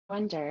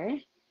wonder,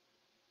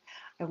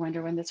 I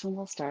wonder when this one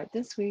will start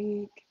this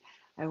week.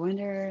 I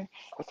wonder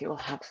if it will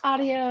have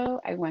audio.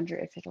 I wonder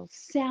if it'll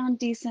sound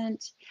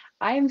decent.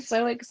 I am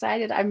so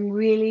excited. I'm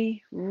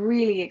really,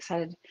 really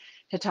excited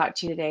to talk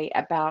to you today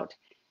about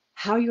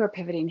how you are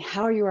pivoting,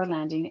 how you are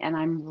landing, and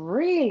I'm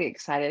really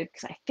excited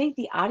because I think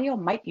the audio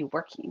might be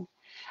working.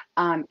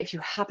 If you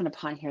happen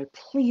upon here,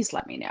 please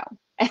let me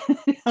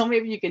know.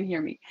 Maybe you can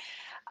hear me.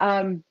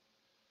 Um,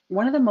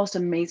 One of the most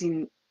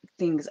amazing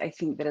things I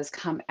think that has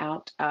come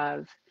out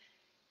of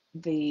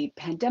the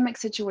pandemic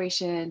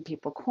situation,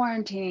 people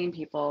quarantining,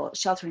 people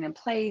sheltering in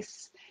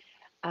place,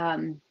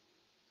 um,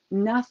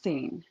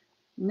 nothing,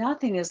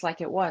 nothing is like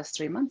it was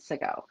 3 months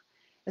ago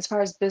as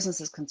far as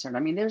business is concerned. I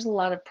mean, there's a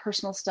lot of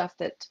personal stuff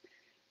that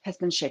has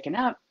been shaken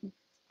up.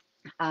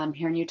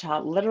 Here in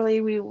Utah,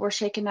 literally, we were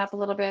shaken up a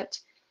little bit.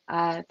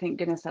 Thank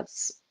goodness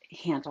that's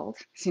handled.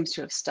 Seems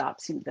to have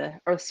stopped. The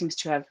earth seems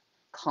to have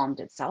calmed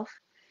itself.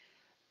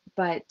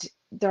 But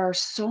there are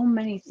so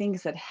many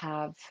things that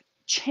have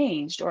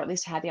changed, or at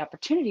least had the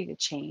opportunity to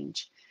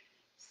change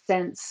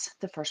since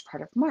the first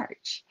part of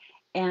March.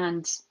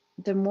 And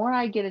the more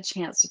I get a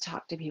chance to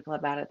talk to people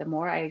about it, the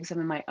more I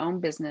examine my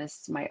own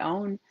business, my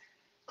own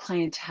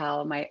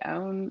clientele, my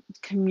own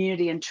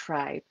community and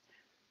tribe,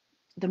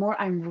 the more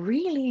I'm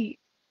really,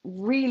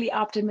 really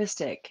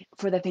optimistic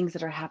for the things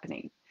that are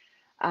happening.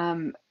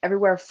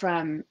 Everywhere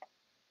from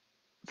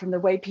the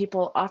way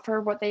people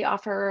offer what they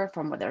offer,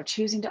 from what they're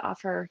choosing to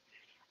offer,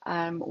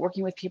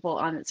 working with people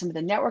on some of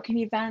the networking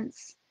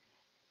events,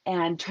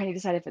 and trying to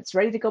decide if it's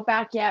ready to go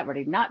back yet,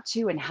 ready not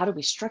to, and how do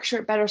we structure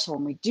it better so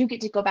when we do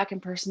get to go back in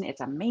person,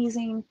 it's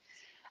amazing.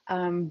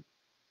 Um,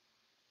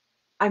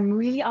 I'm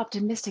really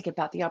optimistic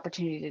about the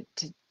opportunity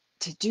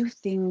to do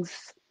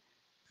things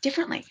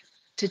differently,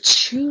 to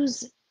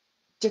choose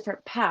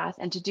different path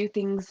and to do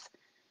things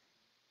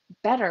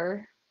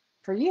better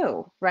for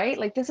you, right?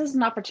 Like this is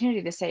an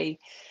opportunity to say,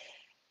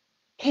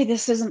 hey,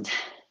 this isn't,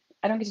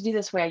 I don't get to do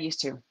this the way I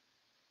used to.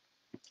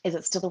 Is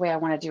it still the way I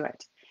want to do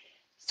it?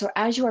 So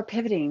as you are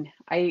pivoting,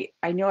 I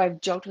know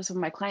I've joked with some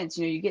of my clients,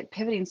 you get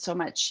pivoting so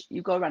much,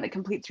 you go around a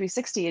complete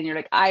 360 and you're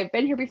like, I've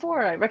been here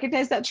before. I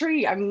recognize that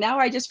tree. Now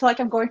I just feel like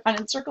I'm going around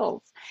in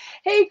circles.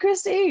 Hey,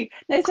 Christy,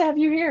 nice to have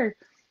you here.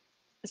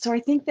 So I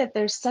think that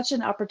there's such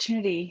an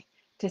opportunity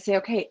to say,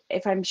 okay,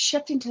 if I'm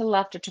shifting to the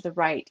left or to the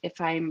right,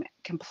 if I'm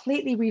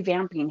completely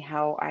revamping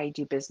how I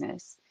do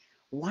business,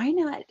 why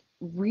not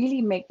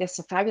really make this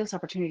a fabulous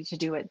opportunity to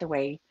do it the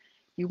way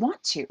you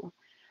want to?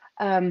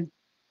 Um,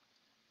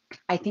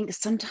 I think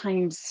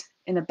sometimes,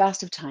 in the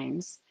best of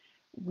times,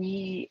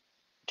 we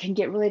can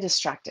get really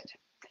distracted.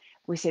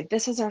 We say,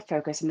 this is our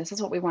focus and this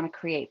is what we want to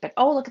create. But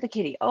oh, look at the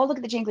kitty. Oh, look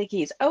at the jingly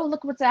keys. Oh,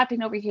 look what's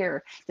happening over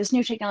here. This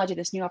new technology,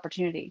 this new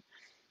opportunity.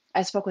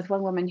 I spoke with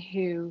one woman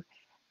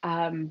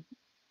um,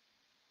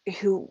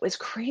 who was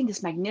creating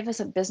this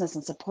magnificent business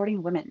and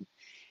supporting women.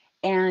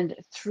 And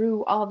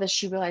through all of this,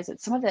 she realized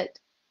that some of it,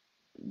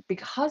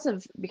 because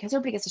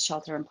everybody gets a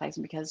shelter in place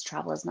and because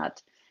travel is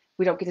not,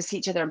 we don't get to see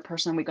each other in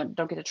person, we don't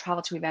get to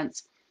travel to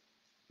events,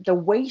 the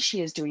way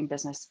she is doing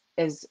business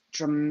is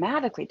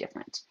dramatically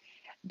different.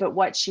 But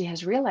what she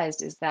has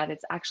realized is that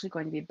it's actually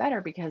going to be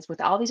better because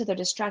with all these other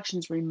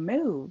distractions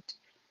removed,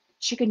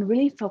 she can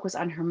really focus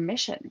on her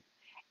mission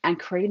and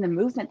creating the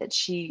movement that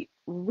she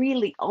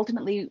really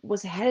ultimately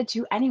was headed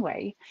to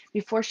anyway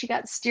before she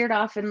got steered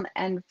off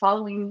and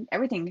following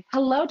everything.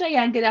 Hello,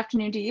 Diane. Good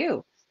afternoon to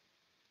you.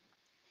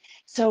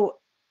 So,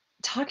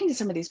 talking to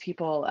some of these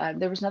people,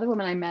 there was another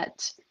woman I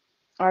met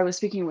or I was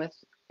speaking with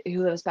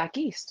who lives back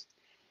east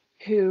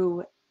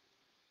who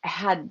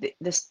had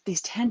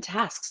these 10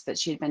 tasks that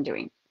she had been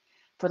doing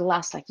for the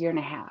last like year and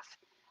a half.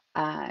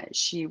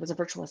 She was a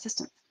virtual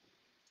assistant.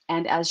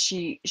 And as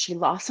she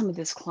lost some of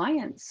these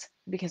clients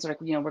because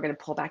like, we're going to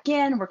pull back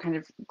in, we're kind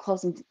of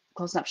closing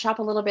up shop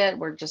a little bit.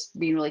 We're just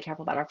being really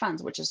careful about our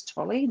funds, which is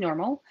totally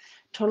normal,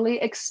 totally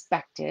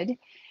expected.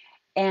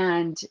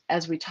 And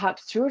as we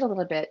talked through it a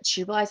little bit,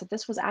 she realized that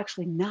this was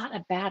actually not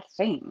a bad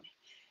thing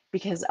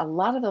because a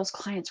lot of those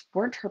clients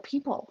weren't her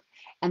people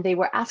and they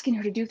were asking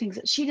her to do things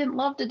that she didn't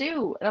love to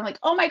do. And I'm like,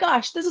 oh my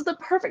gosh, this is the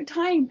perfect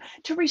time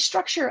to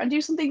restructure and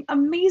do something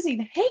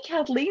amazing. Hey,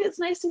 Kathleen, it's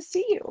nice to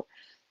see you.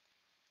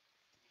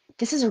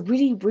 This is a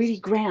really, really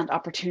grand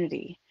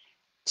opportunity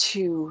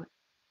to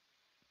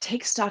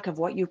take stock of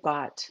what you've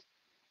got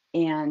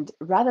and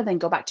rather than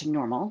go back to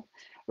normal,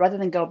 rather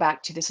than go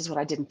back to this is what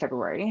I did in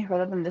February,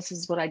 rather than this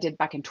is what I did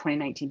back in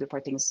 2019 before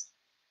things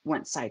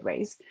went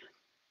sideways,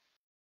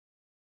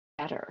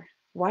 better.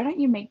 Why don't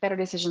you make better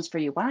decisions for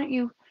you? Why don't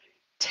you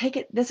take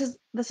it? This is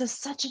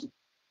such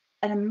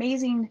an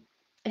amazing,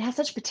 it has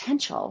such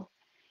potential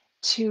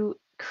to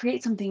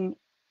create something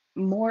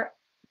more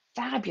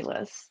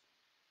fabulous,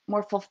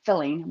 more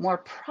fulfilling, more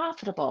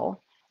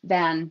profitable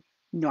than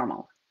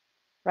normal,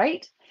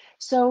 right?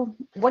 So,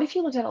 what if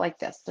you looked at it like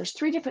this? There's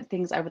three different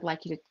things I would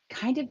like you to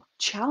kind of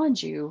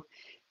challenge you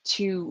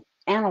to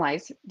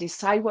analyze,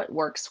 decide what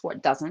works,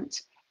 what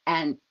doesn't,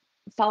 and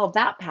follow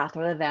that path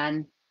rather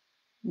than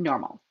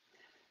normal.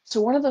 So,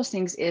 one of those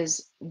things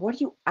is what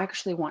do you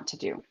actually want to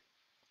do?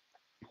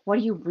 What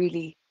do you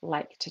really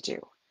like to do?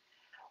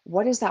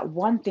 What is that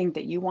one thing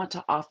that you want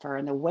to offer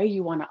and the way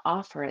you want to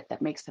offer it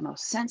that makes the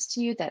most sense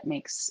to you, that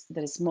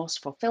is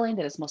most fulfilling,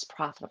 that is most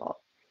profitable,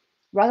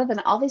 rather than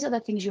all these other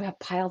things you have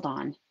piled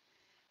on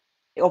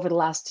over the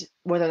last,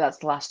 whether that's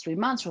the last 3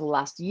 months or the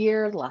last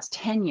year, the last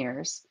 10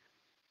 years.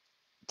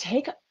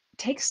 take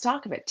take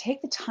stock of it.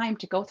 Take the time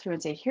to go through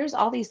and say, here's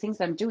all these things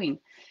that I'm doing.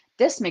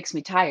 This makes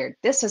me tired.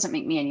 This doesn't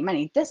make me any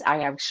money. This,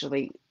 I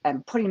actually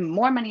am putting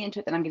more money into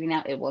it than I'm getting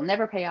out. It will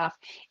never pay off.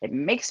 It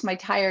makes my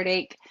tired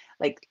ache.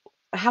 Like,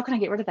 how can I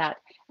get rid of that?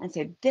 And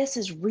say, this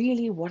is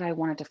really what I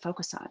wanted to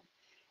focus on.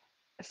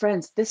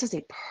 Friends, this is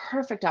a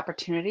perfect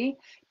opportunity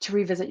to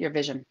revisit your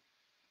vision,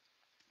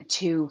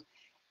 to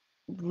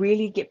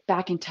really get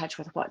back in touch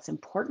with what's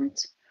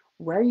important,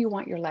 where you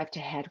want your life to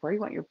head, where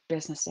you want your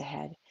business to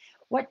head,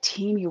 what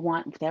team you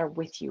want there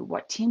with you,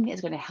 what team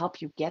is going to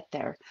help you get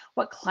there,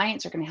 what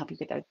clients are going to help you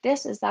get there.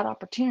 This is that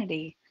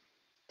opportunity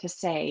to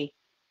say,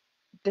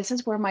 this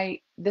is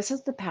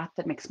the path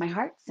that makes my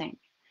heart sing.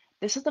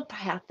 This is the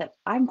path that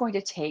I'm going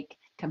to take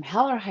come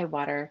hell or high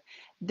water.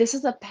 This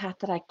is a path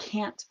that I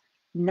can't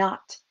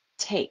not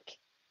take.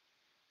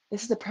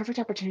 This is the perfect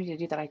opportunity to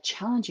do that. I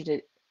challenge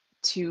you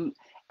to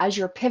as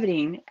you're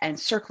pivoting and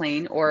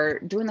circling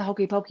or doing the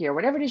hokey pokey or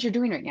whatever it is you're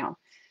doing right now,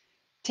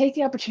 take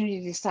the opportunity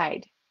to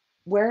decide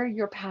where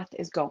your path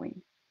is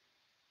going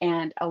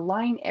and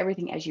align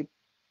everything as you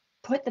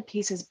put the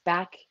pieces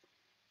back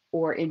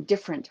or in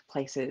different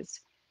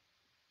places.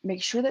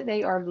 Make sure that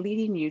they are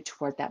leading you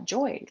toward that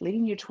joy,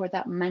 leading you toward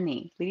that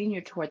money, leading you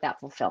toward that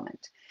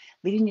fulfillment,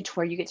 leading you to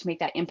where you get to make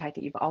that impact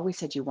that you've always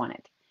said you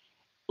wanted.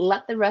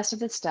 Let the rest of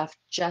the stuff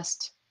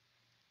just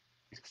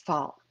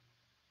fall.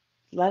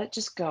 Let it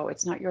just go.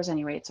 It's not yours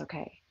anyway. It's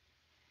okay.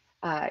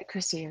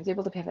 Christy, I was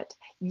able to pivot.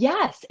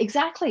 Yes,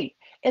 exactly.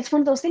 It's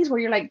one of those things where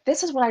you're like,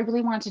 this is what I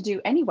really wanted to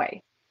do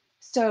anyway.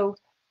 So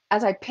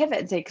as I pivot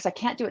and say, because I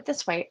can't do it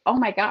this way, oh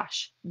my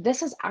gosh,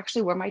 this is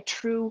actually where my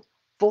true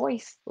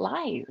voice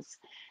lies.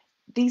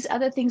 These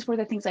other things were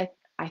the things I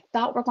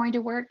thought were going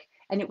to work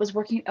and it was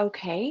working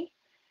okay,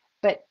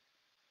 but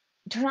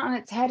turn it on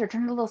its head or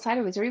turn it a little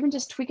sideways or even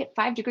just tweak it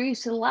 5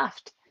 degrees to the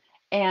left.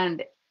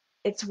 And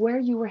it's where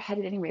you were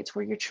headed anyway. It's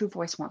where your true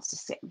voice wants to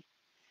sing.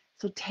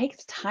 So take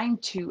the time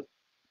to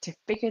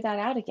figure that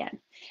out again.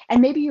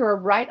 And maybe you're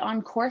right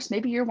on course.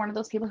 Maybe you're one of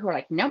those people who are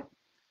like, nope,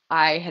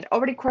 I had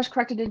already course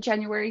corrected in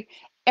January.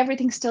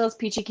 Everything still is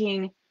peachy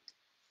keen.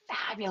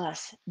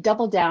 Fabulous.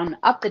 Double down,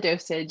 up the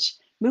dosage,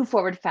 move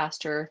forward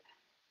faster.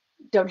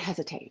 Don't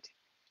hesitate.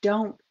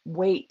 Don't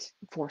wait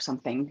for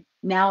something.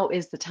 Now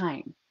is the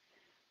time.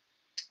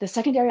 The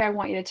second area I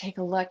want you to take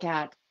a look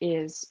at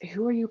is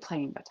who are you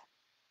playing with?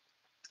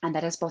 And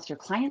that is both your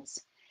clients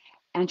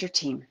and your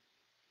team.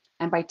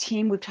 And by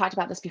team, we've talked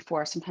about this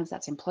before. Sometimes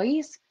that's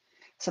employees,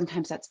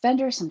 sometimes that's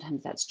vendors,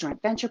 sometimes that's joint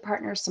venture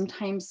partners,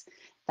 sometimes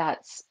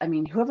that's, I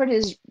mean, whoever it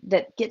is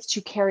that gets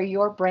to carry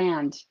your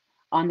brand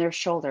on their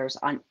shoulders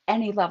on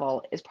any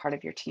level is part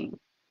of your team.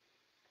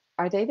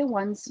 Are they the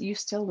ones you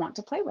still want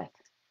to play with?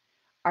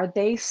 Are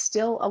they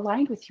still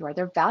aligned with you? Are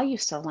their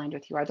values still aligned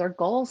with you? Are their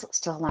goals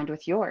still aligned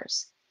with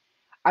yours?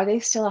 Are they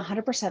still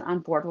 100% on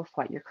board with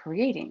what you're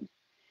creating?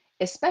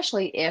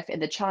 Especially if in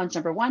the challenge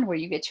number one, where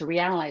you get to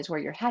reanalyze where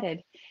you're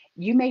headed,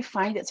 you may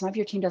find that some of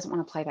your team doesn't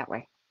want to play that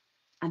way.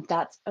 And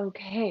that's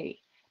okay.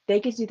 They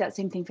get to do that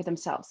same thing for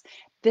themselves.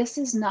 This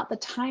is not the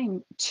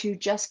time to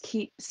just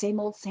keep same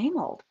old, same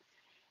old.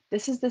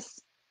 This is this,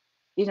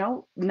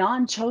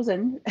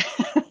 non-chosen.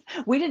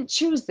 We didn't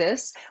choose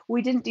this.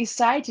 We didn't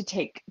decide to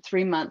take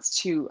 3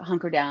 months to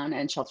hunker down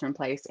and shelter in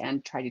place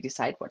and try to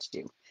decide what to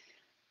do.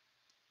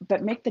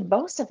 But make the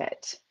most of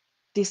it.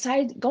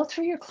 Decide, go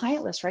through your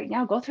client list right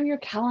now, go through your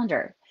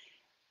calendar.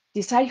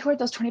 Decide who are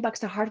those $20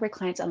 the hard way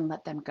clients and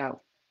let them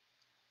go.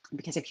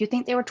 Because if you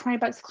think they were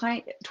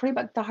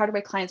 $20 the hard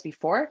way clients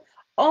before,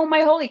 oh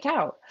my holy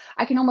cow,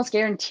 I can almost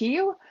guarantee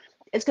you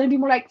it's going to be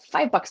more like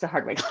 $5 the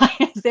hard way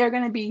clients. They're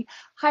going to be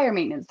higher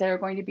maintenance. They're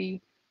going to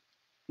be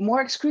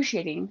more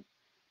excruciating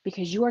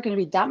because you are going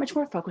to be that much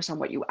more focused on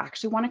what you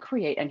actually want to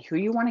create and who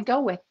you want to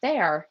go with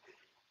there.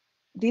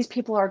 These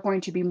people are going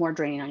to be more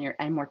draining on your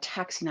and more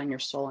taxing on your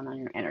soul and on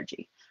your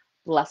energy.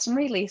 Lesson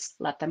release,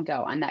 let them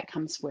go. And that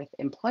comes with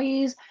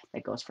employees,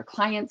 that goes for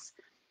clients,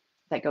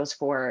 that goes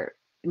for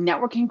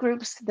networking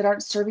groups that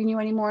aren't serving you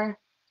anymore.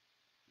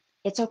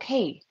 It's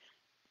okay.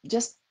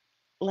 Just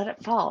let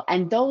it fall.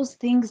 And those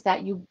things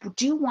that you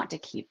do want to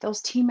keep,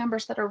 those team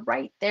members that are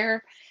right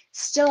there,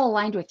 still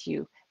aligned with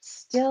you,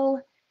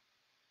 still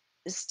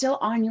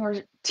on your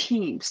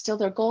team, still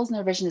their goals and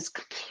their vision is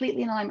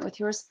completely in alignment with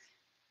yours.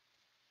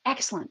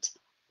 Excellent.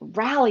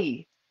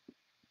 Rally,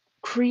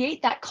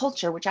 create that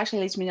culture, which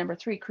actually leads me to number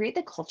three, create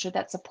the culture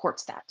that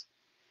supports that.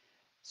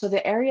 So the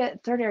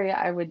third area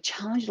I would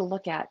challenge you to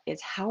look at is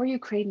how are you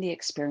creating the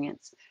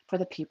experience for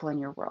the people in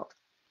your world?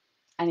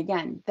 And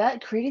again,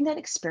 that creating that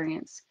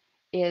experience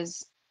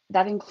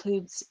that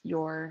includes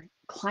your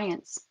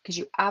clients because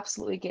you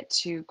absolutely get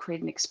to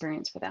create an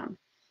experience for them.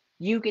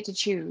 You get to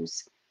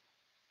choose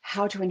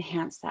how to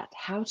enhance that,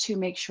 how to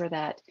make sure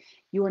that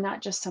You are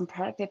not just some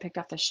product they picked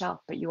off the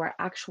shelf, but you are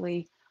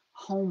actually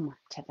home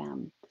to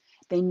them.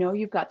 They know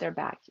you've got their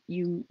back.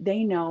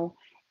 They know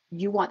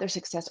you want their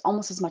success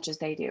almost as much as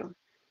they do.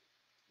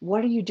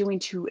 What are you doing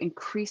to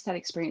increase that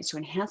experience, to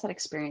enhance that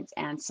experience,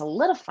 and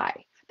solidify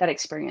that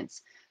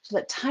experience so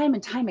that time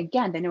and time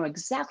again, they know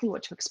exactly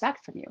what to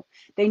expect from you?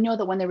 They know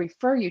that when they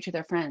refer you to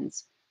their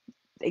friends,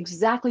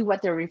 exactly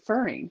what they're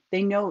referring.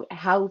 They know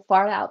how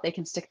far out they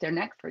can stick their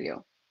neck for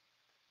you.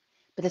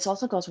 But this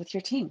also goes with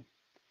your team.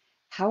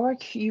 How are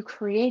you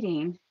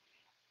creating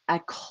a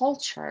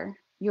culture,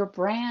 your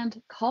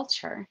brand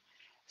culture,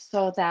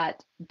 so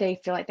that they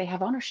feel like they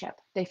have ownership?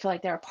 They feel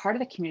like they're a part of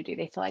the community.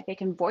 They feel like they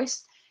can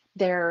voice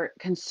their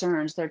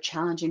concerns, their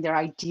challenging, their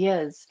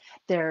ideas,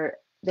 their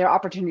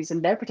opportunities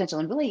and their potential.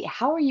 And really,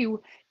 how are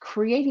you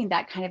creating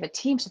that kind of a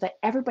team so that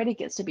everybody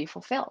gets to be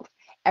fulfilled?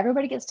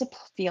 Everybody gets to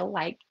feel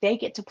like they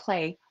get to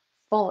play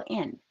full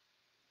in.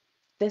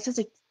 This is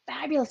a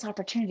fabulous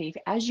opportunity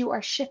as you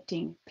are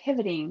shifting,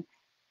 pivoting,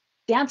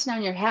 dancing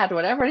on your head,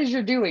 whatever it is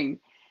you're doing.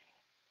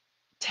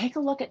 Take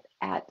a look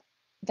at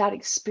that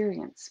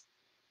experience.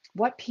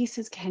 What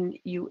pieces can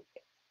you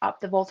up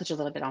the voltage a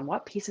little bit on?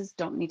 What pieces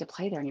don't need to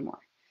play there anymore?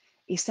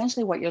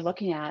 Essentially, what you're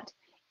looking at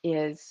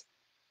is,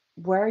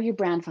 where are your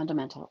brand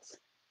fundamentals?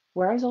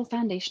 Where are those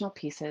foundational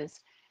pieces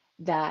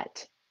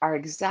that are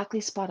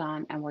exactly spot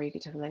on and where you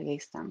get to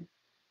release them?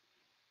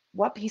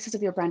 What pieces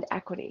of your brand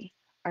equity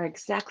are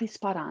exactly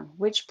spot on?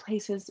 Which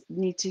places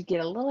need to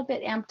get a little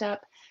bit amped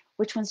up?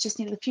 Which ones just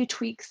need a few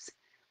tweaks?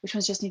 Which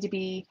ones just need to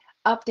be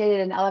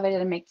updated and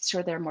elevated and make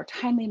sure they're more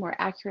timely, more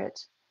accurate?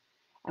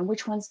 And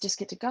which ones just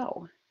get to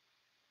go?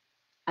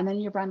 And then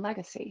your brand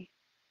legacy.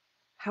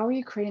 How are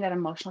you creating that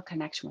emotional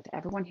connection with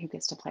everyone who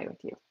gets to play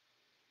with you?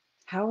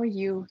 How are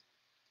you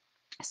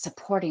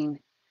supporting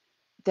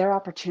their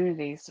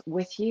opportunities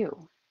with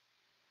you?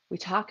 We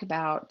talk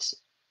about,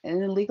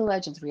 in Legal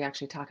Legends, we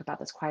actually talk about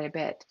this quite a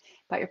bit,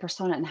 about your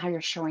persona and how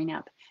you're showing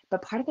up.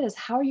 But part of it is,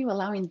 how are you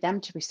allowing them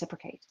to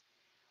reciprocate?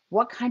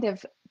 What kind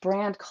of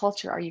brand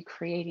culture are you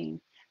creating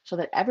so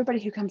that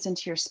everybody who comes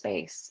into your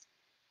space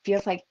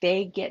feels like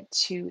they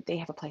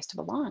have a place to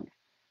belong.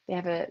 They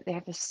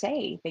have a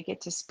say, they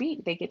get to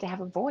speak, they get to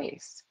have a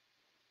voice.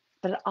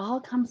 But it all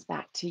comes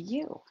back to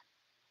you.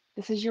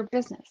 This is your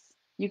business.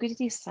 You get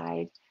to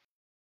decide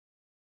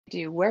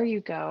where you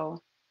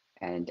go.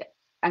 And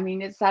I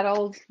mean, it's that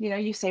old,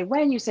 you say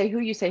when, you say who,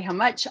 you say how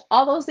much,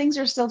 all those things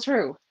are still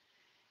true.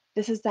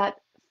 This is that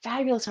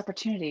fabulous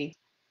opportunity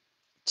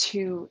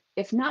to,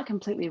 if not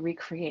completely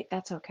recreate,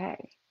 that's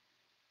okay,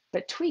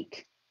 but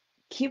tweak,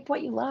 keep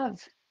what you love,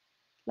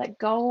 let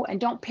go, and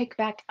don't pick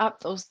back up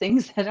those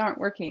things that aren't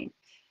working.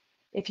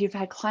 If you've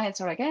had clients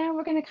who are like,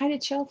 we're going to kind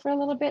of chill for a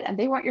little bit, and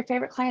they weren't your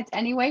favorite clients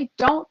anyway,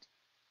 don't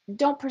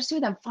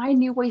pursue them. Find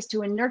new ways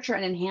to nurture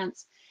and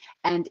enhance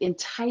and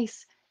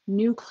entice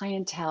new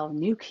clientele,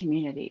 new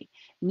community,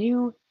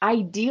 new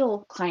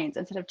ideal clients,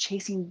 instead of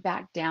chasing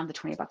back down the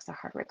 $20 a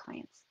hardware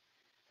clients.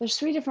 There's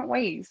 3 different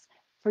ways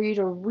for you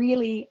to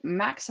really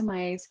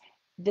maximize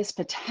this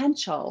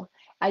potential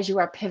as you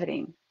are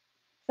pivoting. Does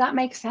that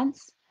make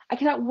sense? I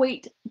cannot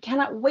wait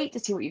to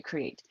see what you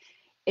create.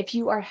 If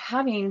you are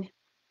having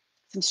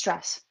some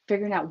stress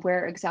figuring out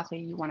where exactly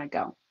you want to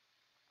go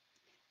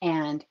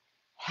and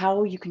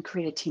how you can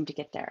create a team to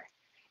get there,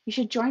 you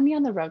should join me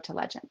on the road to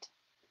legend.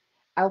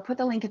 I will put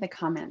the link in the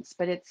comments,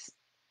 but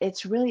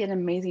it's really an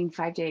amazing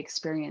 5-day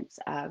experience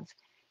of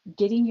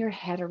getting your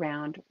head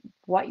around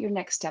what your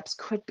next steps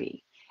could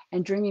be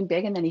and dreaming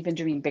big, and then even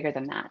dreaming bigger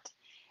than that.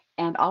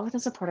 And all with the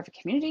support of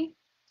a community,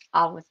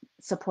 all with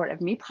support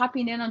of me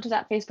popping in onto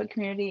that Facebook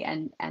community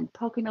and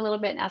poking a little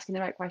bit and asking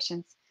the right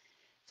questions.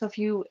 So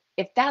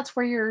if that's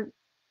where you're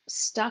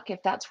stuck,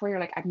 if that's where you're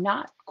like, I'm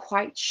not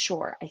quite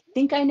sure, I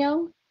think I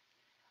know,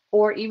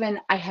 or even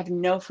I have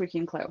no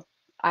freaking clue.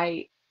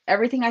 I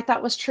Everything I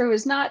thought was true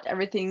is not,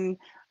 everything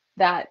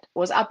that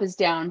was up is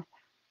down.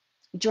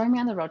 Join me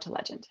on the road to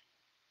legend.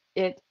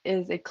 It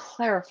is a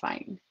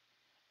clarifying,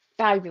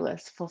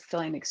 fabulous,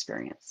 fulfilling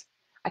experience.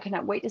 I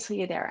cannot wait to see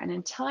you there. And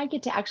until I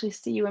get to actually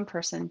see you in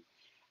person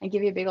and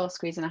give you a big old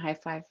squeeze and a high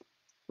five,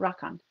 rock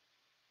on.